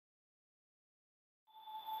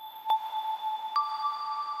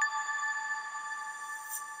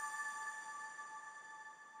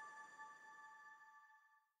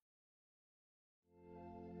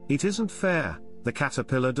It isn't fair, the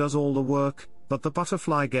caterpillar does all the work, but the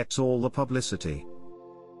butterfly gets all the publicity.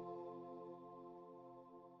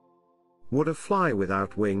 Would a fly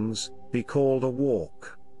without wings be called a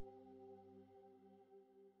walk?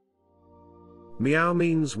 Meow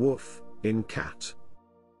means woof in cat.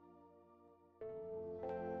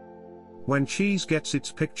 When cheese gets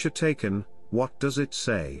its picture taken, what does it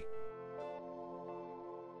say?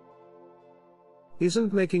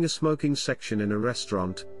 Isn't making a smoking section in a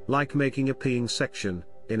restaurant like making a peeing section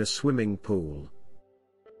in a swimming pool?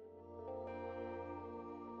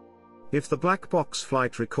 If the black box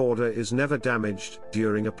flight recorder is never damaged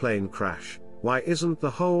during a plane crash, why isn't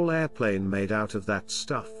the whole airplane made out of that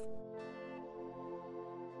stuff?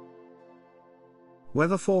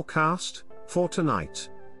 Weather forecast for tonight.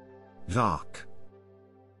 Dark.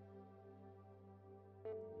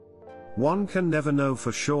 One can never know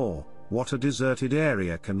for sure what a deserted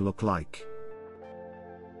area can look like.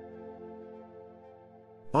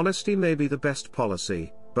 Honesty may be the best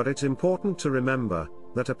policy, but it's important to remember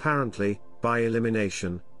that apparently, by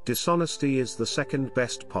elimination, dishonesty is the second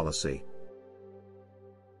best policy.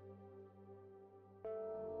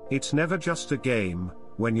 It's never just a game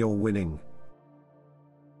when you're winning.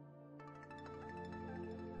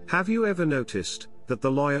 Have you ever noticed that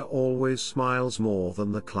the lawyer always smiles more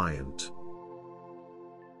than the client?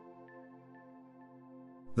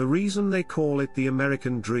 The reason they call it the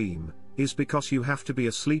American dream is because you have to be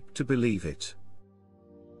asleep to believe it.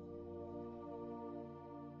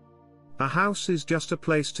 A house is just a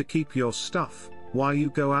place to keep your stuff while you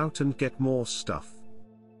go out and get more stuff.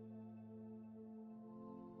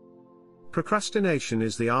 Procrastination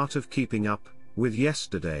is the art of keeping up with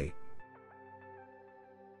yesterday.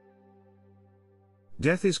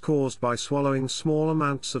 Death is caused by swallowing small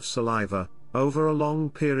amounts of saliva over a long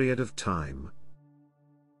period of time.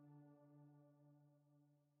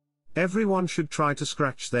 Everyone should try to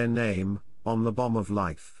scratch their name on the bomb of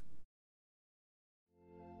life.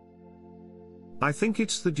 I think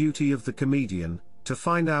it's the duty of the comedian to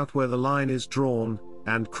find out where the line is drawn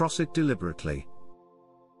and cross it deliberately.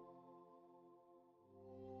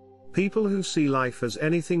 People who see life as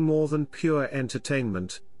anything more than pure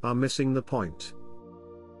entertainment are missing the point.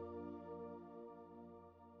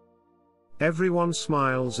 Everyone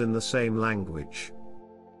smiles in the same language.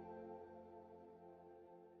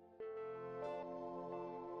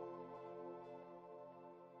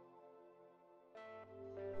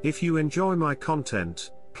 If you enjoy my content,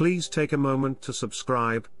 please take a moment to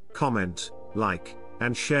subscribe, comment, like,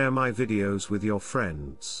 and share my videos with your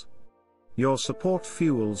friends. Your support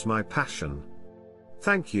fuels my passion.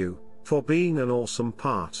 Thank you for being an awesome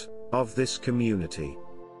part of this community.